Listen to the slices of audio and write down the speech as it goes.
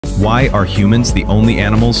Why are humans the only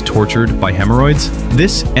animals tortured by hemorrhoids?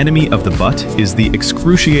 This enemy of the butt is the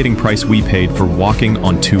excruciating price we paid for walking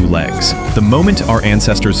on two legs. The moment our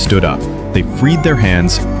ancestors stood up, they freed their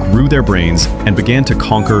hands, grew their brains, and began to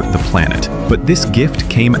conquer the planet. But this gift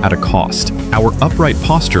came at a cost. Our upright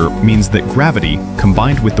posture means that gravity,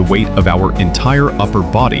 combined with the weight of our entire upper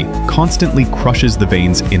body, constantly crushes the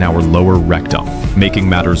veins in our lower rectum. Making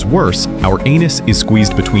matters worse, our anus is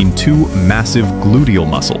squeezed between two massive gluteal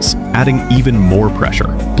muscles, adding even more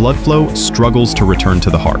pressure. Blood flow struggles to return to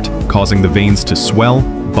the heart, causing the veins to swell,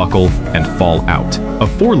 buckle, and fall out. A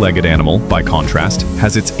four-legged animal, by contrast,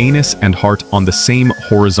 has its anus and heart on the same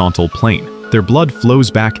horizontal plane. Their blood flows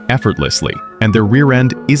back effortlessly, and their rear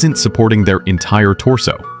end isn't supporting their entire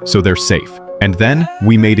torso, so they're safe. And then,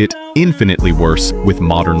 we made it infinitely worse with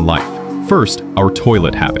modern life. First, our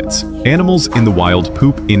toilet habits. Animals in the wild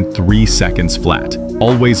poop in 3 seconds flat,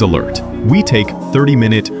 always alert. We take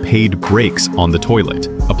 30-minute paid breaks on the toilet,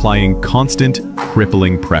 applying constant,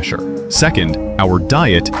 crippling pressure. Second, our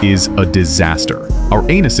diet is a disaster. Our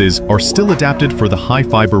anuses are still adapted for the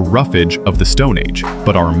high-fiber roughage of the Stone Age,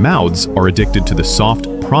 but our mouths are addicted to the soft,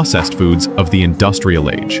 processed foods of the Industrial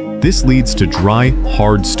Age. This leads to dry,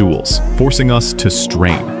 hard stools, forcing us to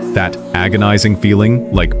strain. That agonizing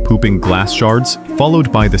feeling, like pooping glass shards,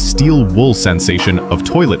 followed by the steel wool sensation of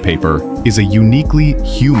toilet paper, is a uniquely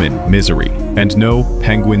human misery. And no,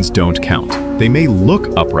 penguins don't count. They may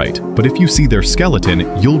look upright, but if you see their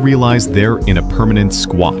skeleton, you'll realize they're in a permanent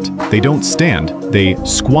squat. They don't stand, they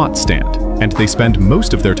squat stand. And they spend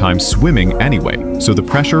most of their time swimming anyway, so the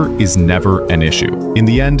pressure is never an issue. In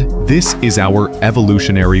the end, this is our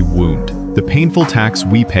evolutionary wound, the painful tax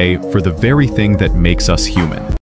we pay for the very thing that makes us human.